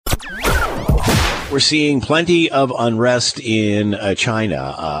We're seeing plenty of unrest in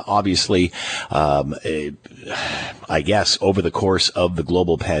China. Obviously, I guess over the course of the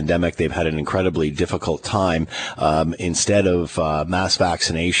global pandemic, they've had an incredibly difficult time. Instead of mass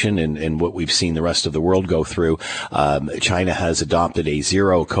vaccination and what we've seen the rest of the world go through, China has adopted a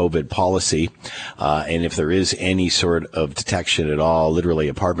zero COVID policy. And if there is any sort of detection at all, literally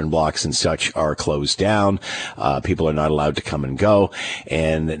apartment blocks and such are closed down. People are not allowed to come and go.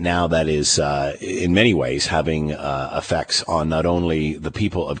 And now that is in many ways having effects on not only the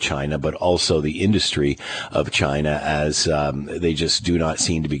people of China, but also the industry of China, as they just do not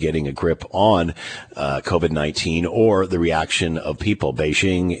seem to be getting a grip on COVID-19 or the reaction of people.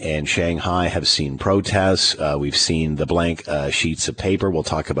 Beijing and Shanghai have seen protests. We've seen the blank sheets of paper. We'll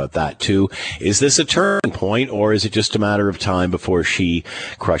talk about that too. Is this a turning point, or is it just a matter of time before Xi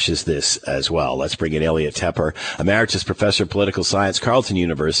crushes this as well? Let's bring in Elliot Tepper, Emeritus Professor of Political Science, Carleton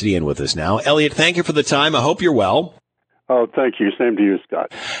University, and with us now. Elliot, thank you for the time. I hope you're well. Oh, thank you. Same to you,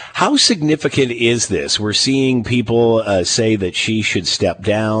 Scott. How significant is this? We're seeing people say that Xi should step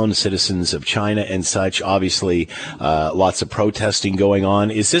down, citizens of China and such. Obviously, lots of protesting going on.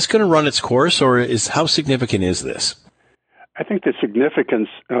 Is this going to run its course, or how significant is this? I think the significance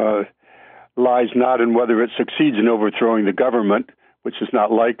lies not in whether it succeeds in overthrowing the government, which is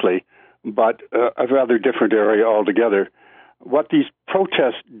not likely, but a rather different area altogether. What these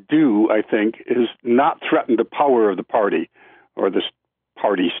protests do, I think, is not threaten the power of the party or the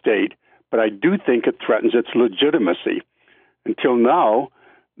party state, but I do think it threatens its legitimacy. Until now,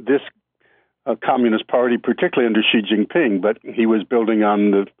 this Communist Party, particularly under Xi Jinping, but he was building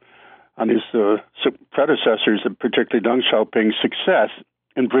on his predecessors, particularly Deng Xiaoping's success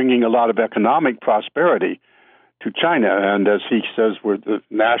in bringing a lot of economic prosperity to China. And as he says, we're the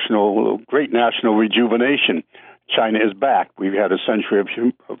great national rejuvenation. China is back. We've had a century of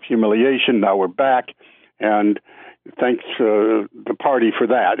humiliation. Now we're back, and thanks the party for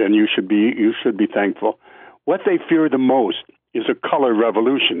that. And you should be thankful. What they fear the most is a color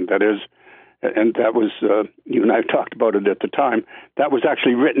revolution. That is, and that was you and I talked about it at the time. That was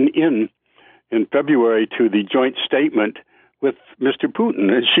actually written in February to the joint statement with Mr.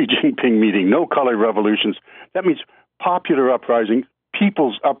 Putin and Xi Jinping meeting. No color revolutions. That means popular uprising,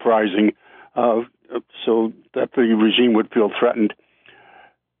 people's uprising. So that the regime would feel threatened.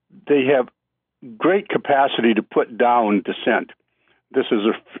 They have great capacity to put down dissent. This is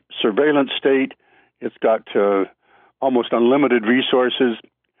a surveillance state. It's got almost unlimited resources,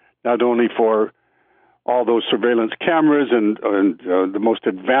 not only for all those surveillance cameras and the most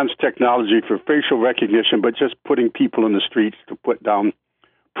advanced technology for facial recognition, but just putting people in the streets to put down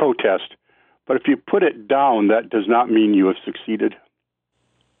protest. But if you put it down, that does not mean you have succeeded.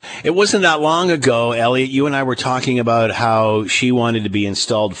 It wasn't that long ago, Elliot, you and I were talking about how Xi wanted to be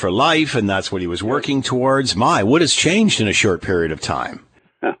installed for life, and that's what he was working towards. What has changed in a short period of time?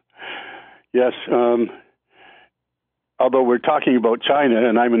 Yes. Although we're talking about China,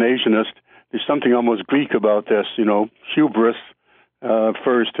 and I'm an Asianist, there's something almost Greek about this, hubris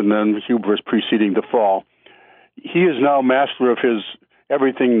first, and then hubris preceding the fall. He is now master of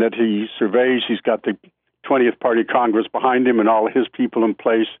everything that he surveys. He's got the 20th Party Congress behind him and all his people in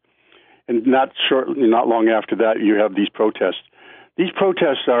place. And not long after that, you have these protests. These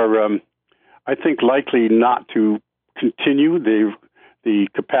protests are, I think, likely not to continue. The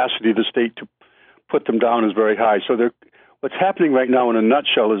capacity of the state to put them down is very high. So what's happening right now in a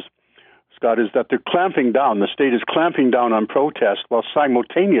nutshell is, Scott, is that they're clamping down. The state is clamping down on protest while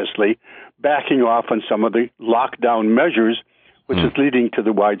simultaneously backing off on some of the lockdown measures, which is leading to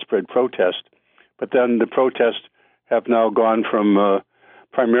the widespread protest. But then the protests have now gone from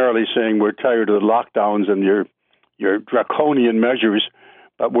primarily saying we're tired of the lockdowns and your draconian measures,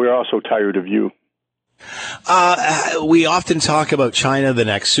 but we're also tired of you. We often talk about China, the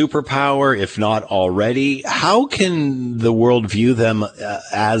next superpower, if not already. How can the world view them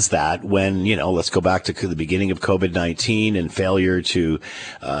as that when, let's go back to the beginning of COVID-19 and failure to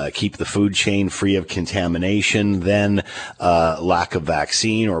keep the food chain free of contamination, then lack of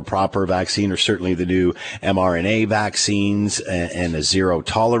vaccine or proper vaccine, or certainly the new mRNA vaccines and a zero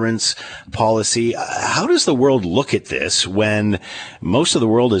tolerance policy. How does the world look at this when most of the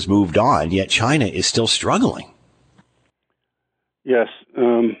world has moved on, yet China is still struggling? Yes,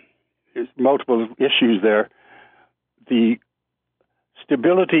 there's multiple issues there. The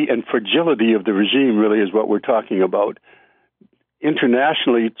stability and fragility of the regime really is what we're talking about.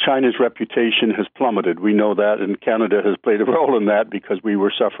 Internationally, China's reputation has plummeted. We know that, and Canada has played a role in that because we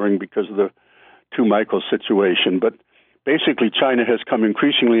were suffering because of the two Michael situation. But basically, China has come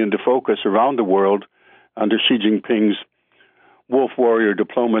increasingly into focus around the world under Xi Jinping's wolf warrior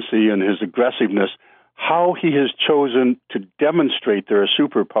diplomacy and his aggressiveness, how he has chosen to demonstrate they're a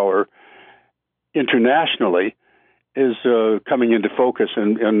superpower internationally is coming into focus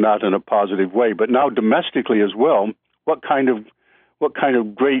and not in a positive way. But now domestically as well, what kind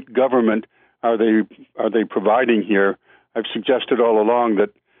of great government are they providing here? I've suggested all along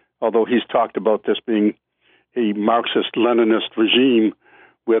that although he's talked about this being a Marxist-Leninist regime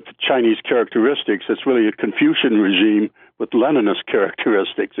with Chinese characteristics, it's really a Confucian regime with Leninist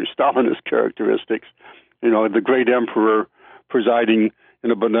characteristics or Stalinist characteristics. You know, the great emperor presiding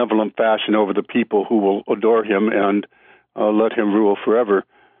in a benevolent fashion over the people who will adore him and let him rule forever.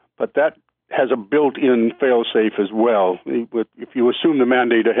 But that has a built-in fail-safe as well. If you assume the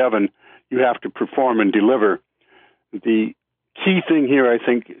mandate of heaven, you have to perform and deliver. The key thing here, I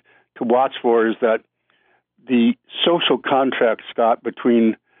think, to watch for is that the social contract, Scott,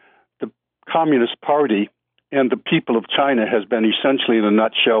 between the Communist Party and the people of China has been essentially, in a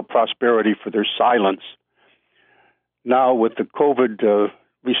nutshell, prosperity for their silence. Now, with the COVID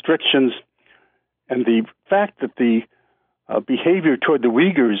restrictions and the fact that the behavior toward the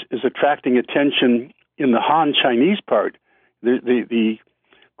Uyghurs is attracting attention in the Han Chinese part, the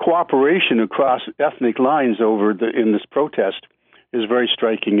cooperation across ethnic lines in this protest is very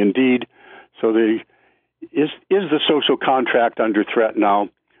striking indeed. So is the social contract under threat now?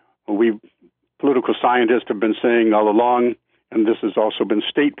 We political scientists have been saying all along, and this has also been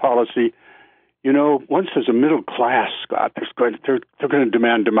state policy, you know, once there's a middle class, Scott, they're going to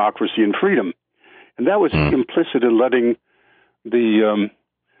demand democracy and freedom. And that was implicit in letting the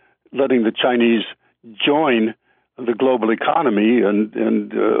Chinese join the global economy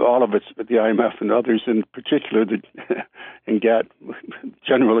and all of its, the IMF and others in particular, and GATT,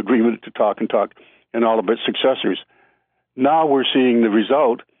 general agreement to talk, and all of its successors. Now we're seeing the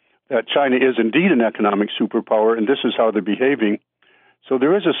result that China is indeed an economic superpower, and this is how they're behaving. So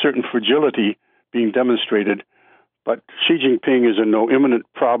there is a certain fragility being demonstrated, but Xi Jinping is in no imminent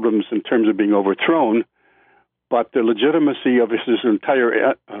problems in terms of being overthrown, but the legitimacy of his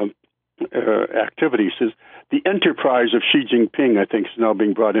entire activities, the enterprise of Xi Jinping, I think, is now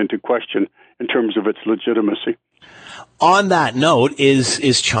being brought into question in terms of its legitimacy. On that note,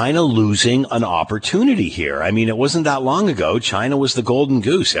 is China losing an opportunity here? I mean, it wasn't that long ago. China was the golden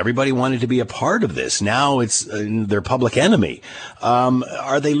goose. Everybody wanted to be a part of this. Now it's their public enemy.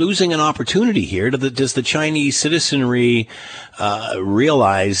 Are they losing an opportunity here? Does the Chinese citizenry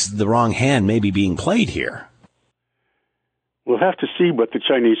realize the wrong hand may be being played here? We'll have to see what the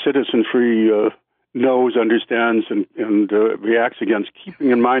Chinese citizenry knows, understands, and reacts against,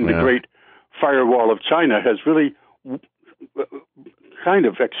 keeping in mind the great firewall of China has really kind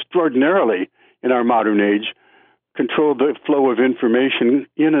of extraordinarily in our modern age controlled the flow of information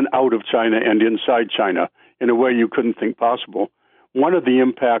in and out of China and inside China in a way you couldn't think possible. One of the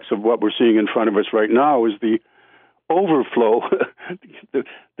impacts of what we're seeing in front of us right now is the overflow,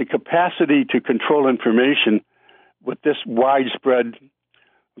 the capacity to control information with this widespread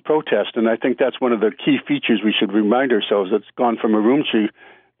protest. And I think that's one of the key features we should remind ourselves. It's gone from Urumqi,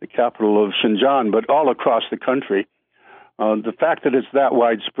 the capital of Xinjiang, but all across the country. The fact that it's that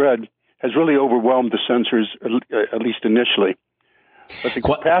widespread has really overwhelmed the censors, at least initially. But the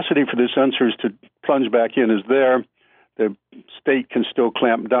capacity for the censors to plunge back in is there. The state can still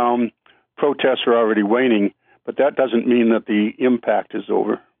clamp down. Protests are already waning, but that doesn't mean that the impact is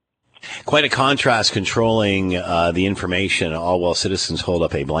over. Quite a contrast controlling the information, all while citizens hold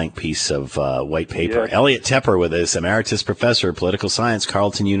up a blank piece of white paper. Yeah. Elliot Tepper with us, Emeritus Professor of Political Science,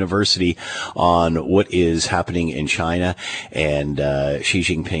 Carleton University, on what is happening in China and Xi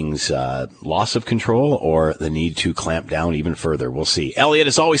Jinping's loss of control or the need to clamp down even further. We'll see. Elliot,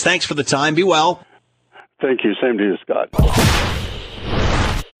 as always, thanks for the time. Be well. Thank you. Same to you, Scott.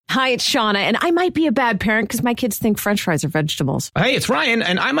 Hi, it's Shauna, and I might be a bad parent because my kids think French fries are vegetables. Hey, it's Ryan,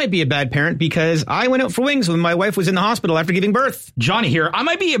 and I might be a bad parent because I went out for wings when my wife was in the hospital after giving birth. Johnny here. I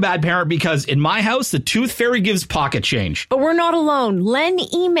might be a bad parent because in my house, the tooth fairy gives pocket change. But we're not alone. Len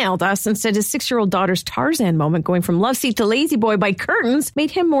emailed us and said his 6-year-old daughter's Tarzan moment going from love seat to lazy boy by curtains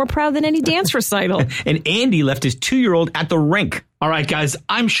made him more proud than any dance recital. And Andy left his 2-year-old at the rink. All right, guys,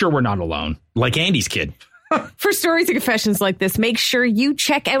 I'm sure we're not alone. Like Andy's kid. For stories and confessions like this, make sure you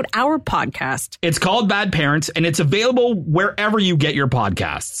check out our podcast. It's called Bad Parents, and it's available wherever you get your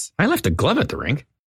podcasts. I left a glove at the rink.